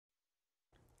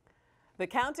The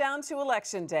countdown to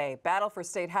Election Day, battle for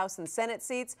state House and Senate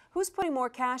seats, who's putting more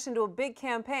cash into a big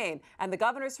campaign, and the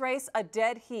governor's race, a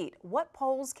dead heat. What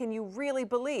polls can you really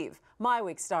believe?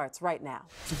 MiWeek starts right now.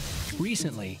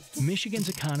 Recently, Michigan's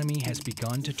economy has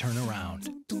begun to turn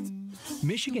around.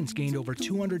 Michigan's gained over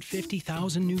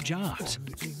 250,000 new jobs.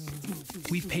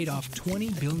 We've paid off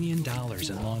 $20 billion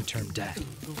in long-term debt.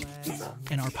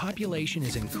 And our population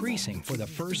is increasing for the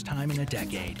first time in a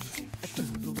decade.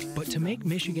 But to make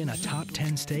Michigan a top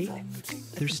 10 state,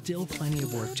 there's still plenty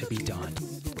of work to be done.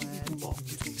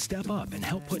 Step up and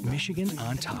help put Michigan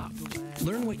on top.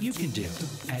 Learn what you can do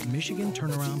at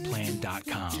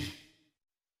MichiganTurnaroundPlan.com.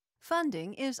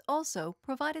 Funding is also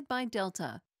provided by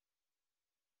Delta.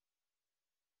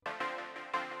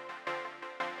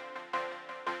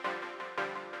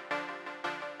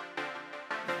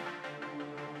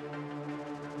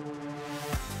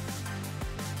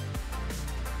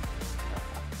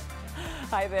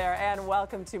 Hi there, and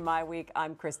welcome to MiWeek.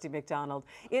 I'm Christy McDonald.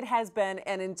 It has been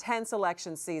an intense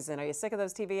election season. Are you sick of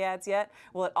those TV ads yet?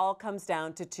 Well, it all comes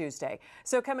down to Tuesday.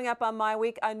 So coming up on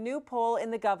MiWeek, a new poll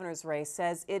in the governor's race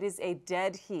says it is a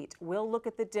dead heat. We'll look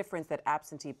at the difference that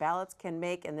absentee ballots can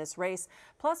make in this race.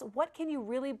 Plus, what can you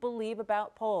really believe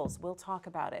about polls? We'll talk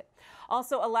about it.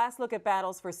 Also, a last look at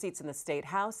battles for seats in the state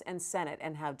House and Senate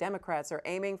and how Democrats are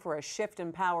aiming for a shift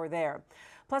in power there.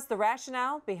 Plus, the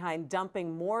rationale behind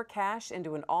dumping more cash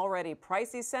into an already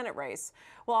pricey Senate race.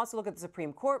 We'll also look at the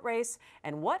Supreme Court race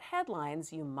and what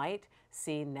headlines you might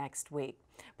see next week.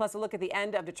 Plus, a look at the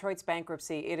end of Detroit's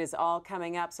bankruptcy. It is all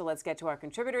coming up, so let's get to our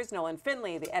contributors. Nolan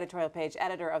Finley, the editorial page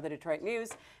editor of the Detroit News,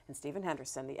 and Stephen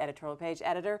Henderson, the editorial page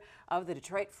editor of the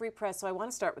Detroit Free Press. So I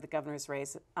want to start with the governor's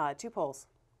race. Two polls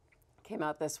came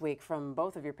out this week from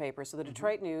both of your papers. So the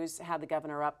Detroit News had the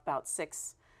governor up about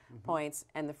 6 points,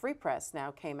 and the Free Press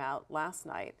now came out last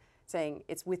night saying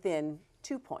it's within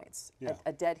 2 points,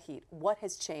 a dead heat. What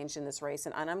has changed in this race?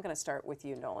 And I'm going to start with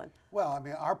you, Nolan. Well, I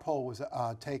mean, our poll was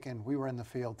taken, we were in the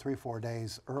field 3-4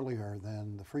 days earlier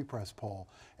than the Free Press poll.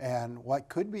 And what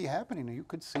could be happening, you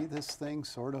could see this thing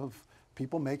sort of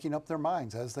people making up their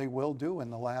minds, as they will do in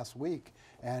the last week.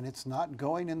 And it's not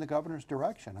going in the governor's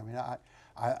direction. I mean,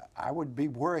 I would be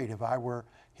worried if I were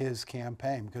his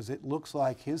campaign, because it looks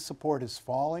like his support is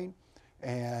falling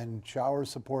and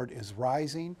Shower's support is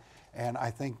rising. And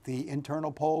I think the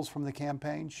internal polls from the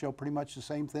campaign show pretty much the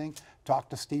same thing.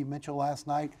 Talked to Steve Mitchell last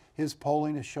night. His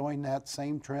polling is showing that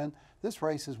same trend. This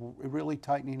race is really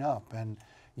tightening up, and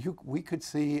we could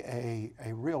see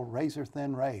a real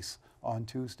razor-thin race on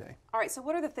Tuesday. All right, so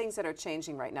what are the things that are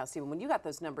changing right now, Stephen? When you got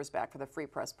those numbers back for the Free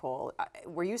Press poll,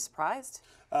 were you surprised?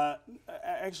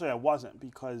 Actually, I wasn't,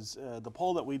 because the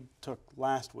poll that we took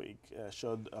last week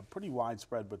showed a pretty wide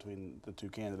spread between the two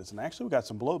candidates. And actually, we got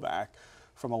some blowback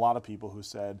from a lot of people who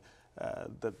said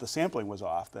that the sampling was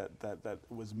off, that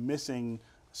was missing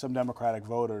some Democratic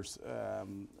voters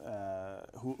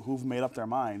who've made up their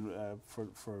mind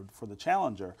for the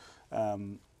challenger.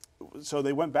 So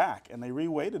they went back and they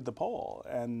reweighted the poll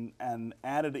and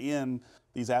added in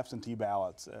these absentee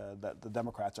ballots that the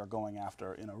Democrats are going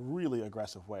after in a really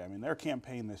aggressive way. I mean, their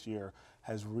campaign this year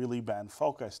has really been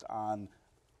focused on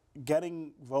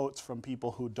getting votes from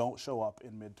people who don't show up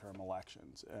in midterm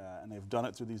elections, and they've done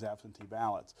it through these absentee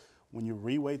ballots. When you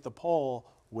reweight the poll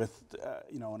with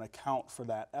an account for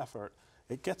that effort,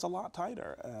 it gets a lot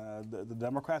tighter. The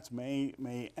Democrats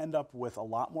may end up with a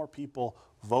lot more people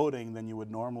voting than you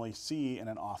would normally see in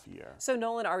an off year. So,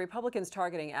 Nolan, are Republicans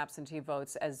targeting absentee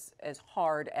votes as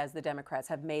hard as the Democrats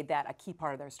have made that a key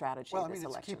part of their strategy well, this it's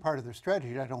election? a key part of their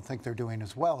strategy. I don't think they're doing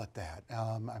as well at that.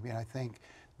 I mean, I think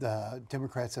the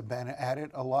Democrats have been at it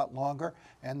a lot longer,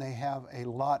 and they have a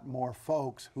lot more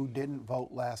folks who didn't vote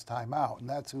last time out, and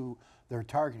that's who they're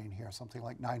targeting here, something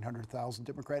like 900,000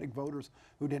 Democratic voters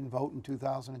who didn't vote in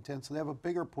 2010. So they have a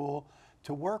bigger pool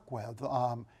to work with.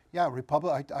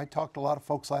 I talked to a lot of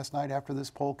folks last night after this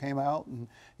poll came out, and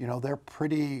they're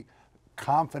pretty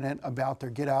confident about their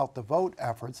get out the vote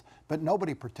efforts, but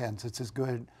nobody pretends it's as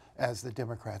good as the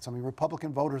Democrats. I mean,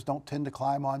 Republican voters don't tend to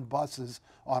climb on buses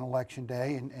on Election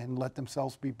Day and let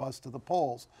themselves be bussed to the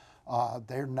polls.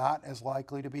 They're not as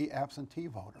likely to be absentee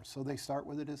voters, so they start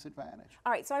with a disadvantage.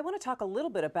 All right, so I want to talk a little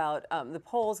bit about the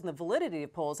polls and the validity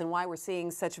of polls and why we're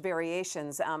seeing such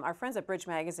variations. Our friends at Bridge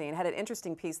Magazine had an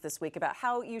interesting piece this week about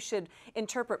how you should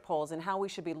interpret polls and how we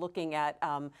should be looking at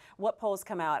what polls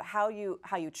come out, how you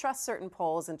trust certain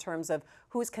polls in terms of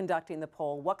who's conducting the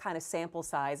poll, what kind of sample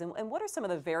size, and what are some of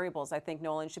the variables, I think,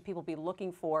 Nolan, should people be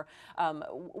looking for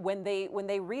when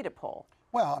they read a poll?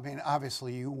 Well, I mean,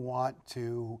 obviously you want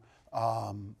to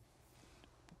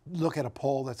look at a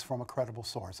poll that's from a credible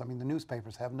source. I mean, the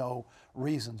newspapers have no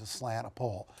reason to slant a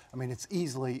poll. I mean, it's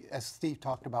easily, as Steve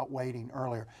talked about weighting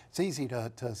earlier, it's easy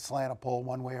to slant a poll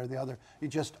one way or the other. You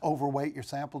just overweight your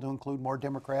sample to include more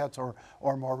Democrats or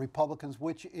more Republicans,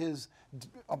 which is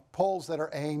polls that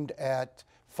are aimed at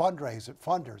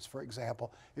funders, for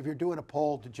example. If you're doing a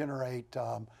poll to generate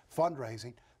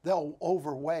fundraising, they'll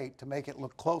overweight to make it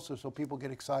look closer so people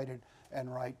get excited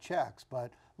and write checks.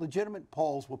 But legitimate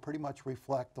polls will pretty much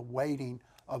reflect the weighting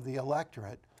of the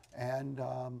electorate and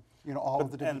all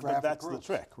of the demographic but that's groups.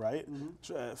 the trick, right?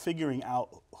 Figuring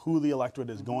out who the electorate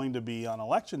is going to be on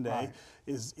election day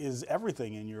is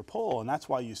everything in your poll, and that's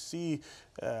why you see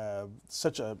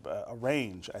such a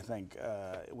range. I think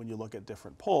when you look at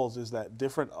different polls, is that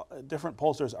different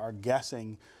pollsters are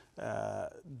guessing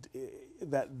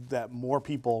that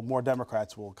more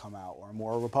Democrats will come out, or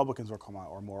more Republicans will come out,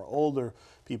 or more older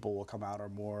people will come out, or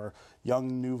more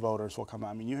young new voters will come out.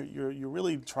 I mean, you're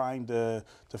really trying to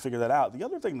figure that out. The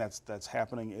other thing that's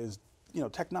happening is,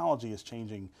 technology is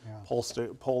changing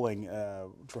polling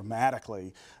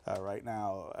dramatically right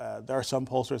now. There are some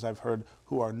pollsters I've heard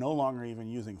who are no longer even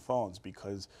using phones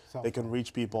because they can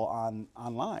reach people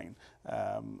online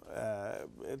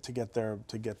to get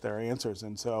their answers.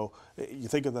 And so you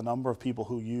think of the number of people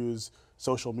who use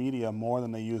social media more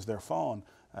than they use their phone.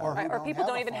 Or people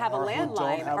don't even have a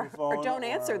landline, or don't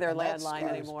answer their landline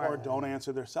anymore, or don't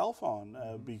answer their cell phone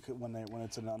because when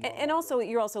it's an unknown. And also,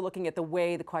 you're also looking at the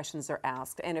way the questions are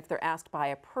asked, and if they're asked by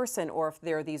a person, or if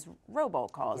they're these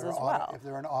robocalls as well. If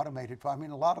they're an automated, I mean,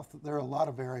 there are a lot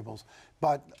of variables.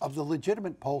 But of the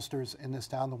legitimate pollsters in this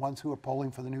town, the ones who are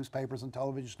polling for the newspapers and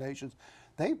television stations,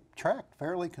 they tracked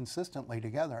fairly consistently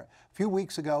together. A few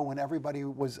weeks ago, when everybody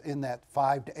was in that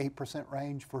 5 to 8%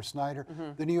 range for Snyder,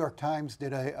 the New York Times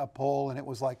did a poll, and it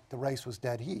was like the race was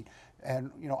dead heat. And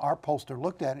our pollster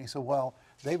looked at it and he said, well,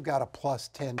 they've got a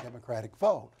 +10 Democratic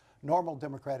vote. Normal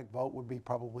Democratic vote would be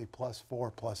probably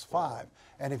 +4, +5.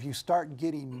 And if you start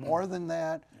getting more than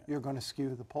that, you're going to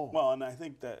skew the poll. Well, and I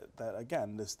think that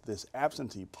again, this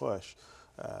absentee push,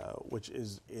 which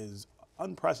is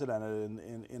unprecedented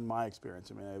in my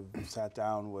experience. I mean, I've sat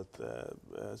down with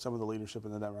some of the leadership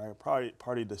in the Democratic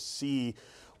Party to see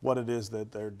what it is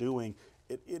that they're doing.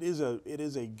 It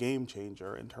is a game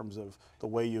changer in terms of the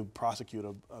way you prosecute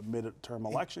a midterm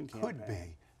election campaign. Could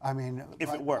be. I mean,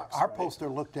 if it works. Our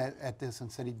pollster looked at this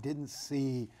and said he didn't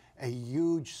see a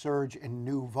huge surge in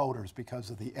new voters because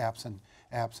of the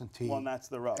absentee. Well, and that's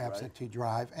the rub, absentee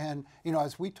drive. And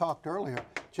as we talked earlier,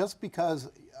 just because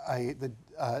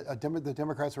the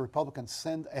Democrats or Republicans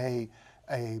send a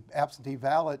absentee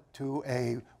ballot to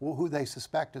who they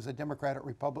suspect is a Democrat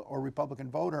or Republican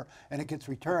voter, and it gets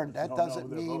returned, that doesn't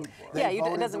mean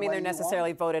it doesn't mean they're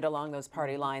necessarily voted along those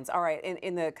party lines. All right,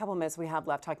 in the couple minutes we have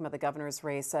left talking about the governor's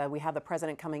race, we have the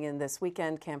president coming in this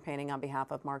weekend campaigning on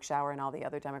behalf of Mark Schauer and all the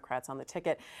other Democrats on the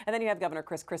ticket, and then you have Governor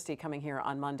Chris Christie coming here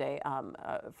on Monday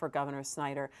for Governor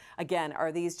Snyder. Again,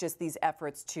 are these just these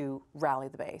efforts to rally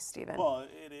the base, Stephen? Well,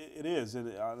 it is.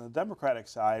 On the Democratic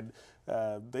side,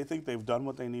 they think they've done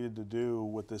what they needed to do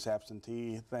with this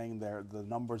absentee thing. The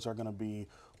numbers are going to be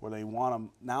where they want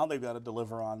them. Now they've got to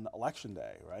deliver on Election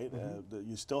Day, right?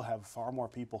 You still have far more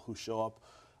people who show up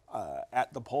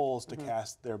at the polls to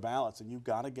cast their ballots, and you've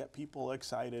got to get people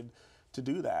excited to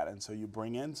do that. And so you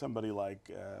bring in somebody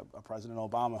like President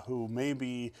Obama, who may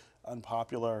be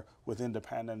unpopular with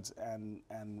independents and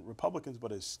Republicans,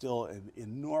 but is still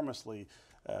enormously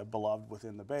beloved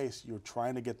within the base. You're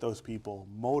trying to get those people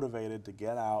motivated to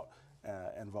get out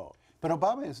and vote. But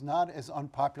Obama is not as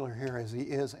unpopular here as he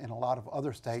is in a lot of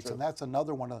other states, and that's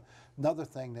another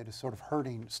thing that is sort of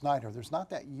hurting Snyder. There's not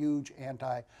that huge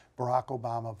anti-Barack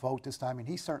Obama vote this time, and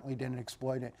he certainly didn't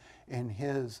exploit it in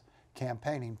his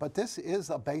campaigning. But this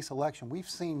is a base election. We've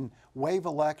seen wave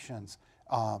elections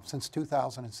since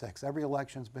 2006. Every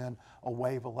election's been a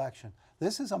wave election.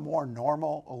 This is a more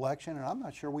normal election, and I'm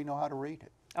not sure we know how to read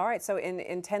it. All right, so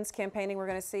intense campaigning we're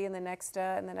going to see in the next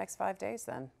 5 days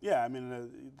then. Yeah, I mean,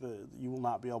 you will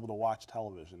not be able to watch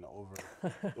television over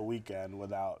the weekend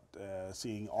without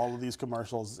seeing all of these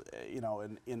commercials,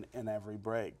 in every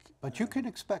break. But you can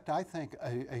expect, I think,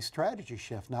 a strategy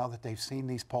shift now that they've seen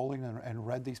these polling and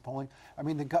read these polling. I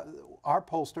mean, our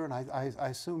pollster, and I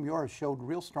assume yours, showed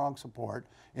real strong support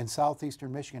in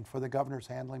southeastern Michigan for the governor's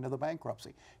handling of the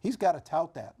bankruptcy. He's got to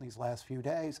tout that in these last few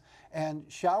days. And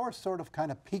Schauer sort of kind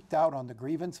of peaked out on the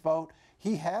grievance vote.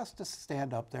 He has to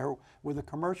stand up there with a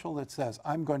commercial that says,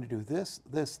 I'm going to do this,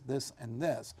 this, this, and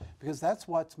this, because that's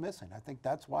what's missing. I think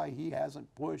that's why he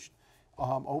hasn't pushed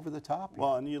over the top.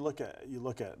 Well, and you look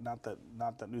at not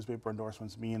that newspaper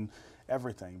endorsements mean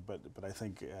everything, but I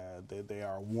think they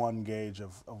are one gauge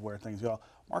of where things go.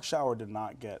 Mark Schauer did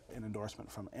not get an endorsement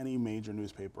from any major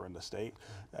newspaper in the state.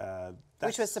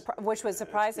 Which was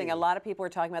surprising. A lot of people were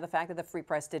talking about the fact that the Free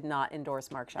Press did not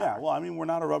endorse Mark Schauer. Yeah, well, I mean, we're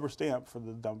not a rubber stamp for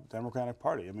the Democratic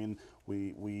Party. I mean,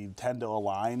 we tend to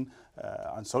align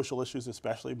on social issues,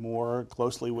 especially more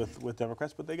closely with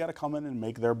Democrats, but they got to come in and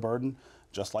make their burden,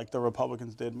 just like the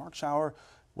Republicans did. Mark Schauer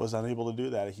was unable to do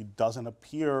that. He doesn't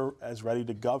appear as ready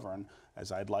to govern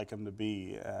as I'd like him to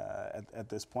be at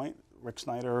this point. Rick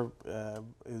Snyder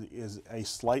is a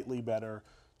slightly better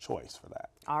choice for that.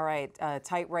 All right,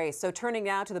 tight race. So turning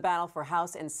now to the battle for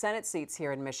House and Senate seats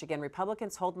here in Michigan.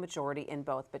 Republicans hold majority in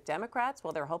both, but Democrats,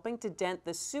 well, they're hoping to dent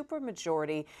the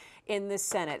supermajority in the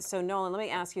Senate. So Nolan, let me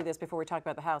ask you this before we talk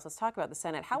about the House. Let's talk about the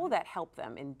Senate. How will that help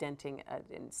them in denting,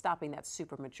 in stopping that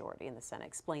supermajority in the Senate?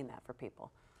 Explain that for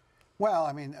people. Well,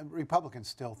 I mean, Republicans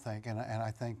still think, and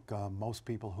I think most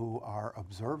people who are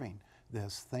observing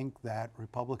this think that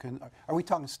Republican. Are we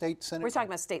talking state Senate? We're talking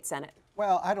about state Senate.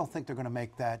 Well, I don't think they're going to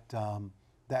make that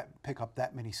pick up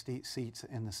that many seats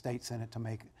in the state Senate to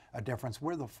make a difference.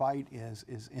 Where the fight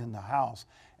is in the House,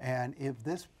 and if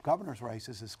this governor's race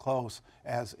is as close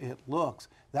as it looks,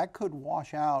 that could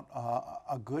wash out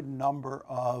a good number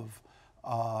of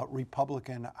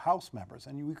Republican House members,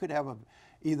 and we could have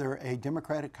either a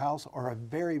Democratic House or a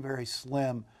very, very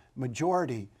slim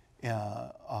majority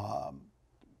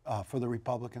for the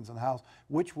Republicans in the House,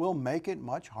 which will make it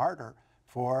much harder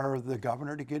for the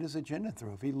governor to get his agenda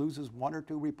through. If he loses one or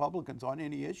two Republicans on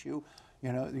any issue,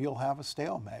 you know, you'll have a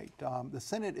stalemate. The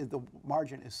Senate, the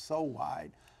margin is so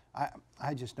wide.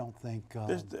 I just don't think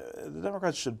the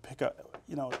Democrats should pick up,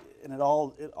 you know, and it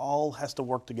all has to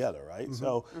work together, right? Mm-hmm.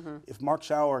 So if Mark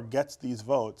Schauer gets these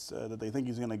votes that they think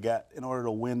he's going to get in order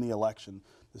to win the election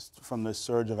from this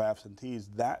surge of absentees,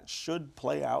 that should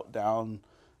play out down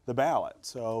the ballot.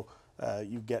 So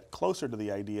you get closer to the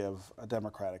idea of a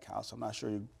Democratic House. I'm not sure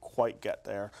you quite get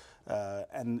there,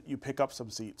 and you pick up some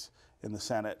seats in the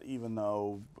Senate, even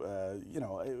though you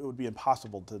know, it would be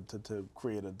impossible to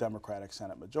create a Democratic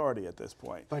Senate majority at this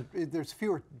point. But there's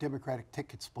fewer Democratic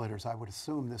ticket splitters, I would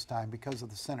assume, this time because of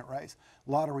the Senate race.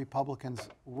 A lot of Republicans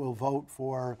will vote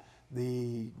for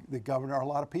the governor. A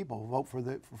lot of people will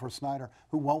vote for Snyder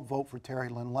who won't vote for Terry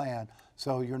Lynn Land.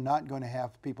 So you're not going to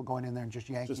have people going in there and just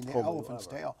yanking the elephant's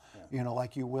tail, you know,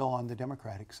 like you will on the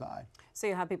Democratic side. So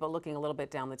you have people looking a little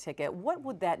bit down the ticket. What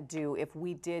would that do if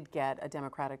we did get a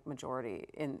Democratic majority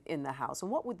in the House? And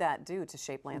what would that do to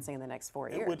shape Lansing in the next 4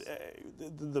 years? It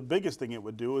would, the biggest thing it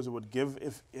would do is it would give,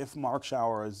 if Mark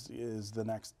Schauer is the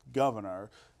next governor,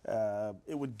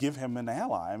 it would give him an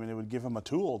ally. I mean, it would give him a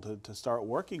tool to start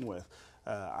working with.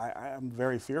 I am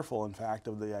very fearful, in fact,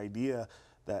 of the idea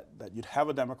that you'd have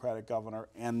a Democratic governor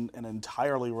and an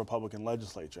entirely Republican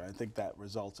legislature. I think that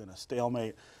results in a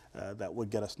stalemate that would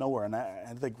get us nowhere. And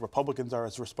I think Republicans are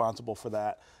as responsible for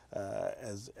that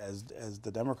as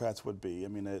the Democrats would be. I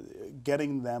mean,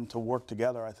 getting them to work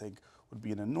together, I think, would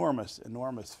be an enormous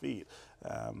feat.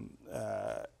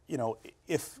 You know,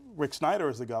 if Rick Snyder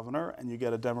is the governor and you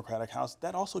get a Democratic House,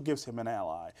 that also gives him an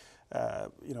ally.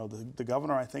 You know, the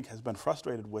governor, I think, has been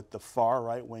frustrated with the far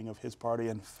right wing of his party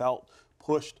and felt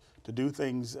pushed to do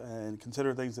things and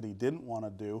consider things that he didn't want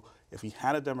to do. If he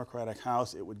had a Democratic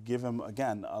House, it would give him,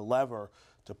 again, a lever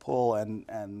to pull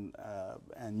and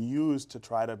use to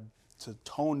try to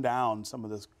tone down some of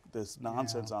this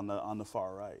nonsense on the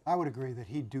far right. I would agree that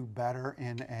he'd do better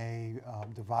in a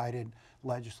divided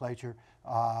legislature,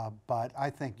 but I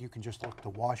think you can just look to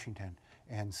Washington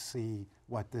and see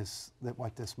what this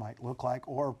might look like,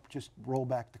 or just roll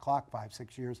back the clock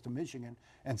 5-6 years to Michigan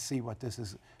and see what this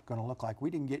is going to look like. We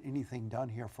didn't get anything done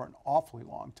here for an awfully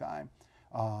long time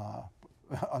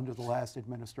under the last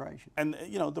administration. And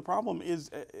you know, the problem is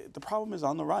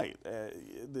on the right.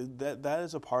 That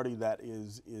is a party that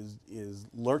is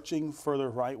lurching further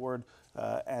rightward,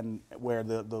 and where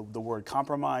the word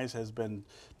compromise has been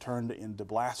turned into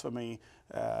blasphemy.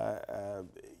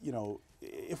 You know,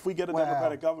 if we get a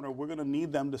Democratic governor, we're going to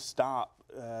need them to stop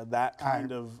that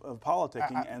kind of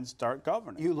politicking and start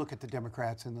governing. You look at the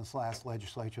Democrats in this last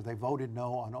legislature, they voted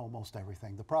no on almost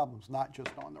everything. The problem's not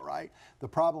just on the right. The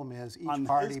problem is each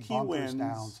party bunkers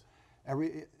down.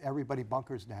 Everybody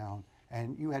bunkers down,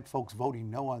 and you had folks voting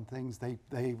no on things they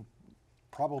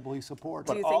probably support.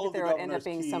 Do you think that there would end up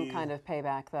being some kind of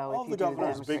payback, though, all if you the do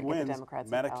governor's big wins, Democrats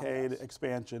Medicaid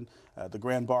expansion, the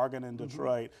grand bargain in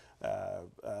Detroit,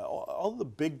 all the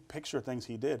big picture things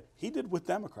he did with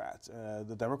Democrats.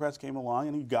 The Democrats came along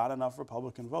and he got enough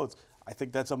Republican votes. I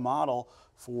think that's a model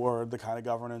for the kind of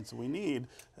governance we need.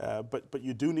 But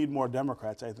you do need more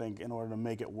Democrats, I think, in order to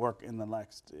make it work in the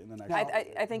next.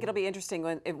 I think it'll be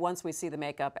interesting once we see the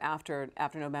makeup after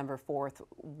November 4th.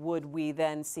 Would we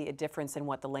then see a difference in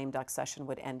what the lame duck session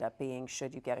would end up being?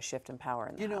 Should you get a shift in power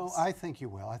in the House? I think you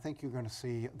will. I think you're going to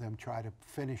see them try to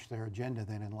finish their agenda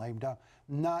then in lame duck.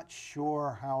 Not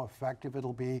sure how effective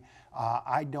it'll be.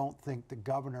 I don't think the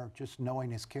governor, just knowing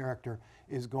his character,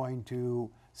 is going to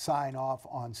sign off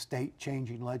on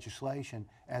state-changing legislation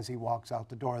as he walks out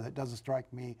the door. That doesn't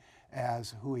strike me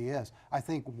as who he is. I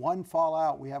think one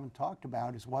fallout we haven't talked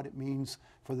about is what it means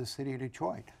for the city of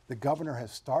Detroit. The governor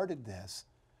has started this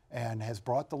and has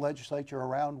brought the legislature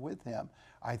around with him.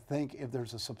 I think if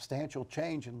there's a substantial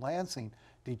change in Lansing,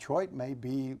 Detroit may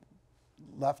be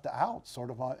left out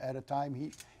sort of at a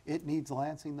time it needs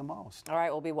Lansing the most. All right,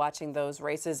 we'll be watching those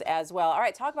races as well. All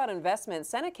right, talk about investment.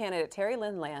 Senate candidate Terry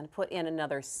Lynn Land put in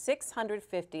another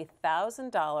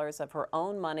 $650,000 of her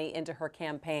own money into her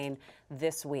campaign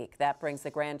this week. That brings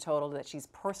the grand total that she's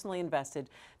personally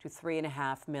invested to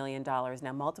 $3.5 million.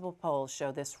 Now, multiple polls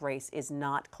show this race is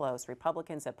not close.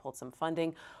 Republicans have pulled some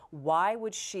funding. Why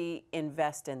would she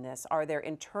invest in this? Are there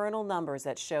internal numbers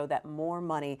that show that more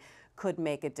money could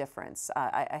make a difference?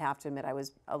 I have to admit, I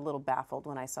was a little baffled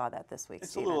when I saw that this week.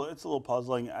 It's a little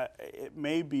puzzling. It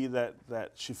may be that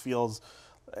she feels,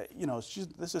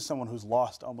 this is someone who's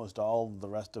lost almost all the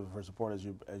rest of her support, as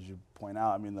you point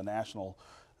out. I mean, the National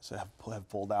have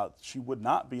pulled out. She would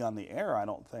not be on the air, I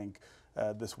don't think,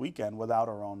 this weekend without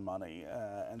her own money,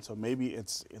 and so maybe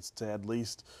it's to at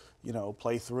least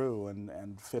play through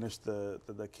and finish the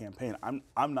campaign.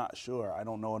 I'm not sure. I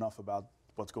don't know enough about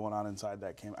what's going on inside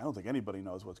that campaign. I don't think anybody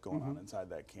knows what's going on inside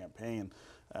that campaign.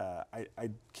 I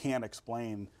can't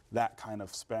explain that kind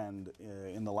of spend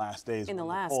in the last days. In the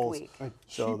last week. You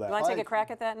want to take a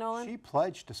crack at that, Nolan? She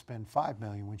pledged to spend $5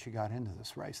 million when she got into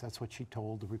this race. That's what she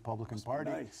told the Republican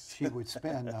Party she would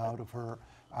spend out of her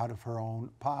own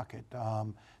pocket.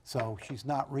 So she's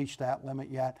not reached that limit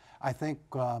yet. I think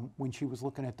when she was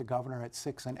looking at the governor at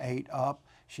 6 and 8 up,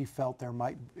 she felt there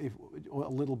might be a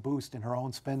little boost in her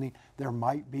own spending. There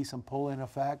might be some pull-in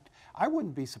effect. I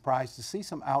wouldn't be surprised to see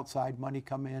some outside money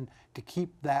come in to keep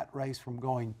that race from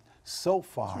going so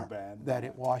far that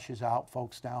it washes out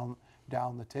folks down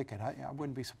the ticket. I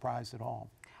wouldn't be surprised at all.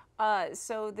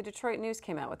 So the Detroit News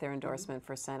came out with their endorsement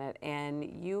for Senate, and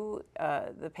you,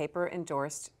 the paper,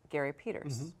 endorsed Gary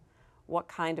Peters. What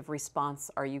kind of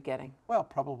response are you getting? Well,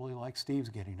 probably like Steve's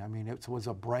getting. I mean, it was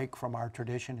a break from our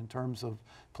tradition in terms of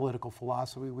political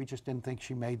philosophy. We just didn't think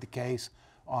she made the case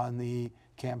on the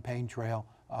campaign trail.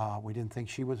 We didn't think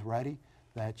she was ready,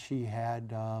 that she had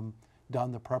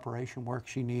done the preparation work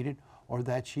she needed, or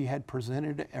that she had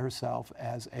presented herself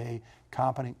as a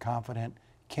competent, confident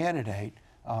candidate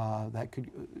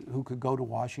who could go to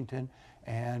Washington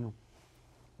and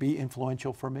be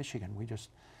influential for Michigan. We just,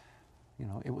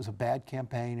 it was a bad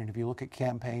campaign, and if you look at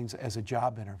campaigns as a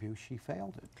job interview, she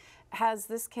failed it. Has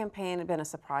this campaign been a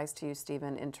surprise to you,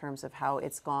 Stephen, in terms of how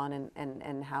it's gone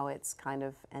and how it's kind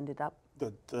of ended up?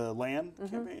 The Land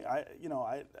campaign,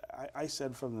 I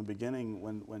said from the beginning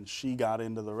when she got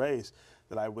into the race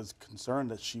that I was concerned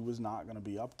that she was not going to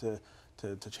be up to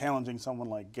challenging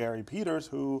someone like Gary Peters,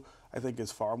 who I think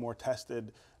is far more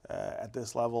tested at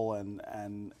this level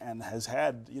and has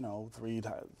had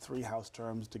three House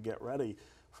terms to get ready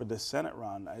for this Senate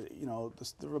run.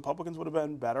 The Republicans would have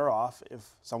been better off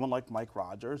if someone like Mike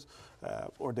Rogers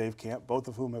or Dave Camp, both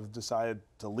of whom have decided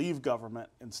to leave government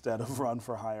instead of run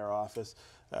for higher office.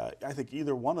 I think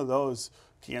either one of those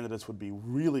candidates would be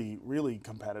really, really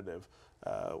competitive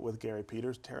with Gary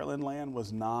Peters. Terry Lynn Land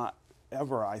was not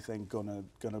ever, I think, going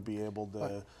to be able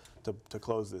to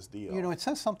close this deal. It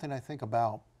says something, I think,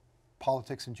 about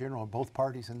politics in general, both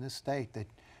parties in this state, that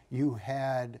you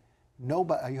had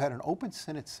an open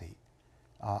Senate seat.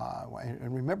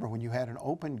 And remember, when you had an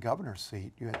open governor's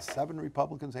seat, you had 7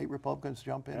 Republicans, 8 Republicans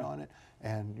jump in on it,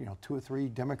 and 2 or 3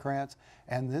 Democrats.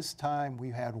 And this time we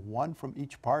had 1 from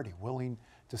each party willing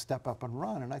to step up and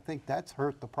run, and I think that's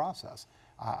hurt the process.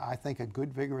 I think a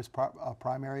good, vigorous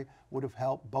primary would have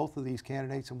helped both of these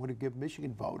candidates and would have given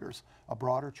Michigan voters a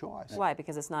broader choice. Why?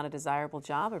 Because it's not a desirable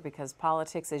job, or because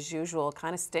politics, as usual,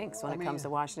 kind of stinks when it comes to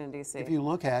Washington, D.C.? If you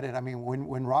look at it,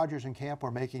 when Rogers and Camp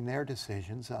were making their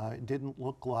decisions, it didn't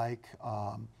look like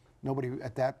nobody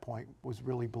at that point was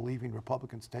really believing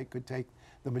Republicans could take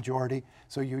the majority.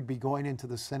 So you'd be going into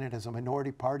the Senate as a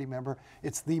minority party member.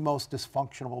 It's the most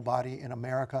dysfunctional body in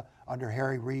America. Under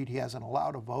Harry Reid, he hasn't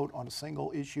allowed a vote on a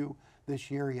single issue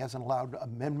this year. He hasn't allowed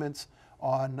amendments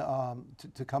on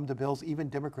to come to bills. Even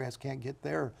Democrats can't get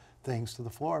their things to the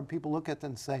floor. And people look at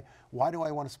them and say, why do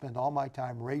I want to spend all my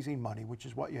time raising money, which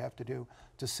is what you have to do,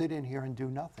 to sit in here and do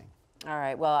nothing? All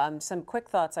right, well, some quick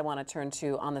thoughts I want to turn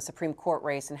to on the Supreme Court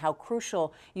race and how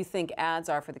crucial you think ads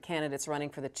are for the candidates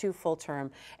running for the 2 full-term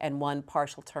and 1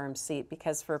 partial-term seat.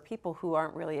 Because for people who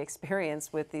aren't really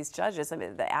experienced with these judges, I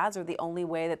mean, the ads are the only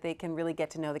way that they can really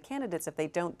get to know the candidates if they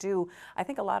don't do, I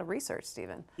think, a lot of research,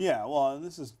 Stephen. Yeah, well,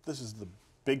 this is the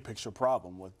big picture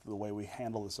problem with the way we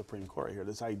handle the Supreme Court here.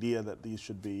 This idea that these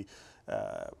should be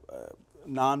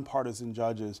nonpartisan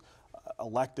judges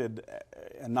elected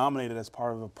and nominated as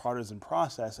part of a partisan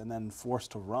process and then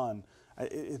forced to run.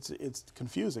 It's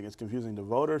confusing. It's confusing to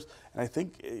voters, and I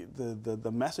think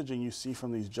the messaging you see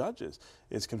from these judges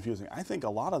is confusing. I think a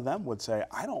lot of them would say,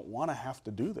 I don't want to have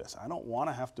to do this. I don't want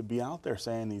to have to be out there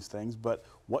saying these things, but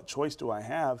what choice do I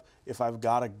have if I've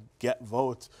got to get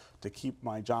votes to keep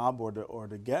my job or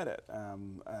to get it?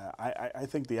 I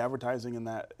think the advertising in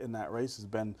that race has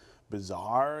been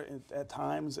bizarre at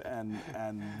times and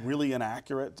really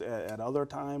inaccurate at other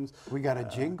times. We got a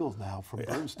jingle now from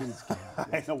Bernstein's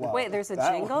candidate. Well, wait, there's a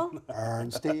jingle?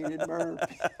 Bernstein and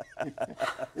Murphy.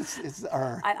 it's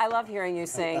I love hearing you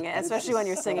sing, especially when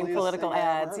you're singing political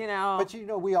ads, you know. But you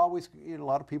know, we always, a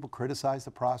lot of people criticize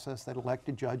the process that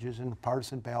elected judges and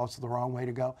partisan ballots are the wrong way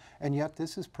to go. And yet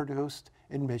this is produced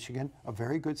in Michigan, a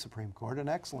very good Supreme Court, an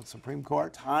excellent Supreme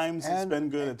Court. At times it's been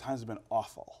good, at times it's been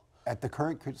awful. At the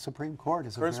current Supreme Court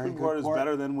is a current very Supreme good Court is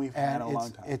better than we've had in a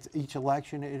long time. It's each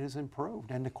election it is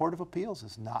improved, and the Court of Appeals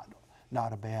is not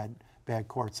a bad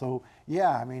court. So yeah,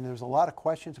 I mean, there's a lot of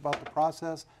questions about the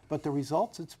process, but the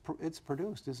results it's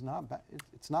produced is not bad.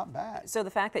 It's not bad. So the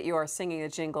fact that you are singing a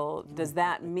jingle, does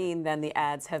that mean then the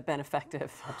ads have been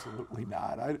effective? Absolutely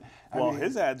not. I mean, mean,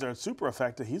 his ads are super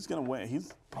effective. He's going to win.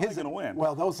 He's probably going to win.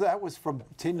 Well, that was from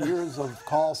 10 years of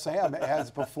Call Sam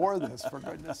ads before this, for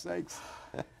goodness sakes.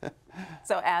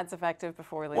 So ads effective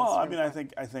before we leave? Well, I mean, I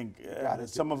think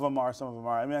some of them are, some of them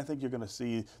are. I mean, I think you're going to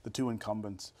see the 2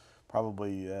 incumbents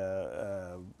probably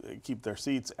keep their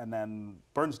seats, and then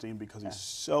Bernstein, because he's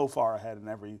so far ahead in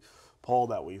every poll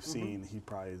that we've seen, he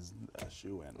probably is a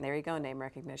shoo-in. There you go, name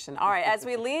recognition. All right, as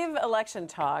we leave election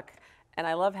talk, and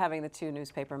I love having the 2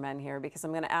 newspaper men here because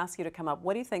I'm going to ask you to come up.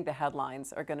 What do you think the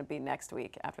headlines are going to be next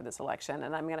week after this election?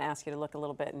 And I'm going to ask you to look a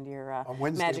little bit into your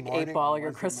magic 8-ball or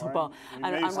your crystal ball.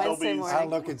 On Wednesday morning. I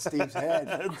look at Steve's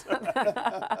head.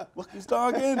 Look, he's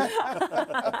dogging.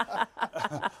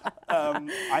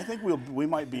 I think we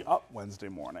might be up Wednesday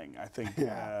morning. I think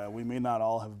we may not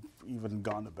all have even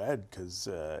gone to bed because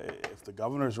if the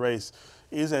governor's race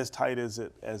is as tight as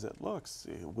it looks,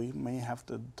 we may have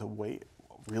to wait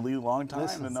really long time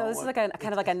to know. So this is like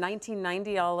kind of like a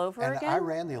 1990 all over again? I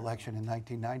ran the election in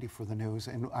 1990 for the News,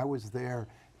 and I was there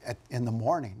in the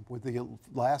morning with the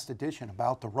last edition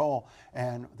about the roll,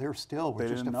 and there still were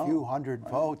just a few hundred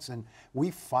votes, and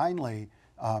we finally,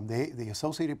 the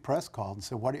Associated Press called and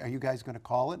said, "What are you guys going to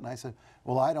call it?" And I said,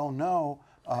 "Well, I don't know.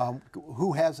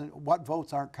 What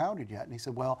votes aren't counted yet?" And he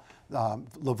said, "Well,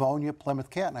 Livonia, Plymouth,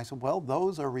 Canton." I said, "Well,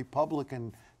 those are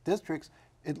Republican districts."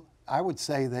 I would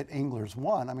say that Engler's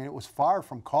won. I mean, it was far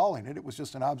from calling it. It was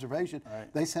just an observation.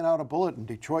 Right. They sent out a bulletin.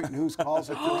 Detroit News calls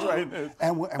it. Right.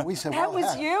 And we said, that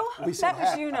was you? We said,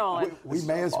 that was you, Nolan. We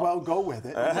may as well go with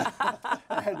it.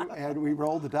 and we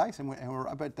rolled the dice.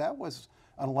 But that was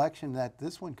an election that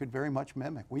this one could very much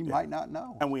mimic. We might not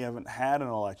know. And we haven't had an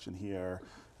election here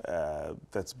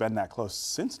that's been that close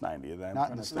since '90.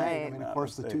 Not in the state. I mean, of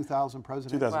course, the 2000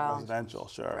 presidential. 2000 presidential,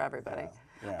 sure. For everybody.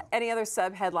 Yeah. Any other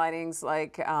sub-headlinings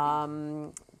like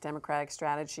Democratic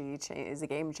strategy is a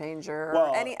game changer,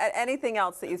 or anything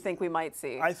else that you think we might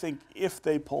see? I think if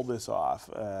they pull this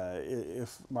off,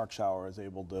 if Mark Schauer is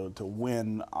able to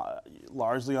win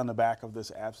largely on the back of this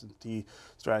absentee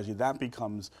strategy, that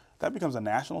becomes a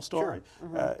national story.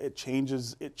 Sure. It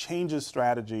changes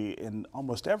strategy in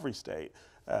almost every state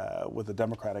with a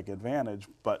Democratic advantage,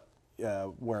 but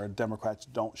where Democrats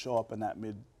don't show up in that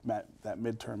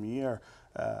midterm year,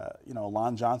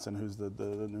 Lon Johnson, who's the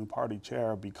new party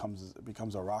chair,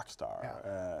 becomes a rock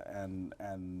star, and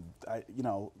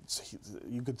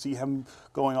you could see him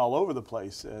going all over the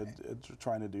place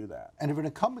trying to do that. And if an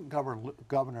incumbent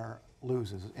governor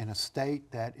loses in a state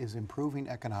that is improving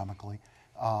economically,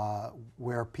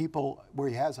 where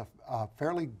he has a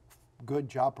fairly good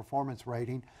job performance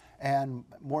rating, and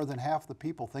more than half the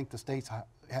people think the state's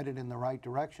headed in the right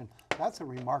direction, that's a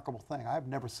remarkable thing. I've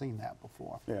never seen that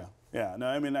before. Yeah. No,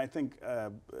 I mean, I think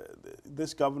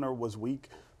this governor was weak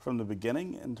from the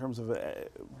beginning in terms of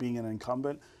being an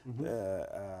incumbent.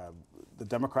 The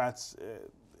Democrats,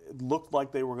 it looked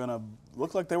like they were gonna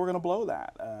blow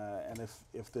that, and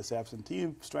if this absentee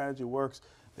strategy works,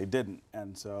 they didn't,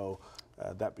 and so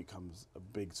that becomes a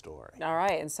big story. All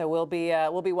right, and so we'll be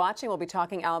watching. We'll be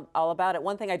talking all about it.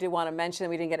 One thing I do want to mention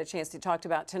we didn't get a chance to talk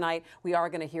about tonight. We are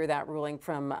going to hear that ruling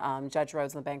from Judge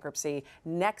Rhodes in the bankruptcy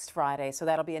next Friday, so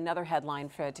that'll be another headline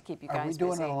to keep you guys busy. Are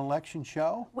we doing an election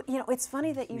show? Well, you know, it's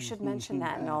funny that you should mention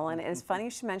that, Nolan. It's funny you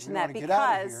should mention that get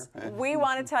out of because here. we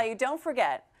want to tell you, don't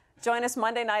forget. Join us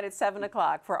Monday night at 7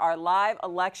 o'clock for our live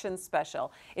election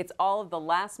special. It's all of the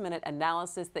last-minute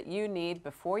analysis that you need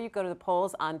before you go to the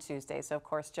polls on Tuesday. So, of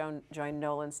course, join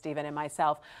Nolan, Stephen, and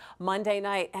myself Monday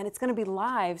night. And it's going to be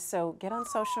live, so get on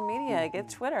social media, get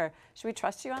Twitter. Should we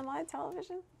trust you on live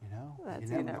television? You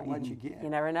never know what you get. You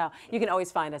never know. You can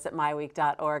always find us at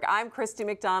MiWeek.org. I'm Christy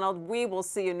McDonald. We will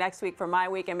see you next week for My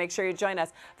Week, and make sure you join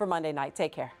us for Monday night.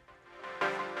 Take care.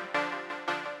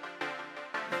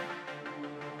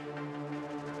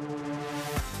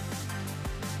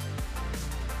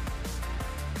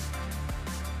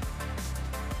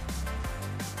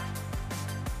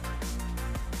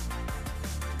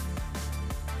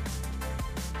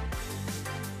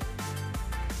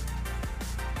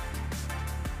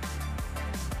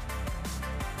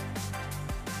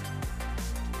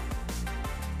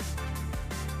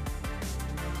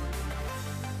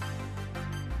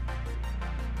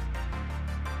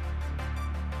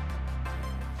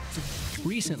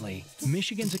 Recently,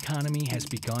 Michigan's economy has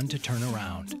begun to turn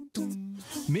around.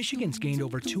 Michigan's gained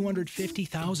over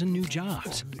 250,000 new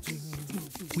jobs.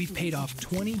 We've paid off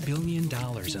 $20 billion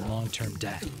in long-term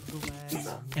debt.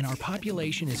 And our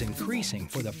population is increasing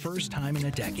for the first time in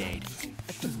a decade.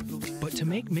 But to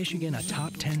make Michigan a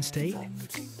top 10 state,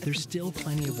 there's still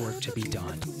plenty of work to be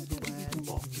done.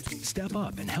 Step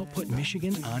up and help put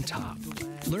Michigan on top.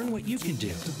 Learn what you can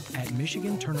do at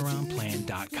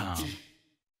MichiganTurnaroundPlan.com.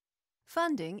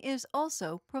 Funding is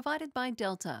also provided by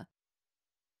Delta.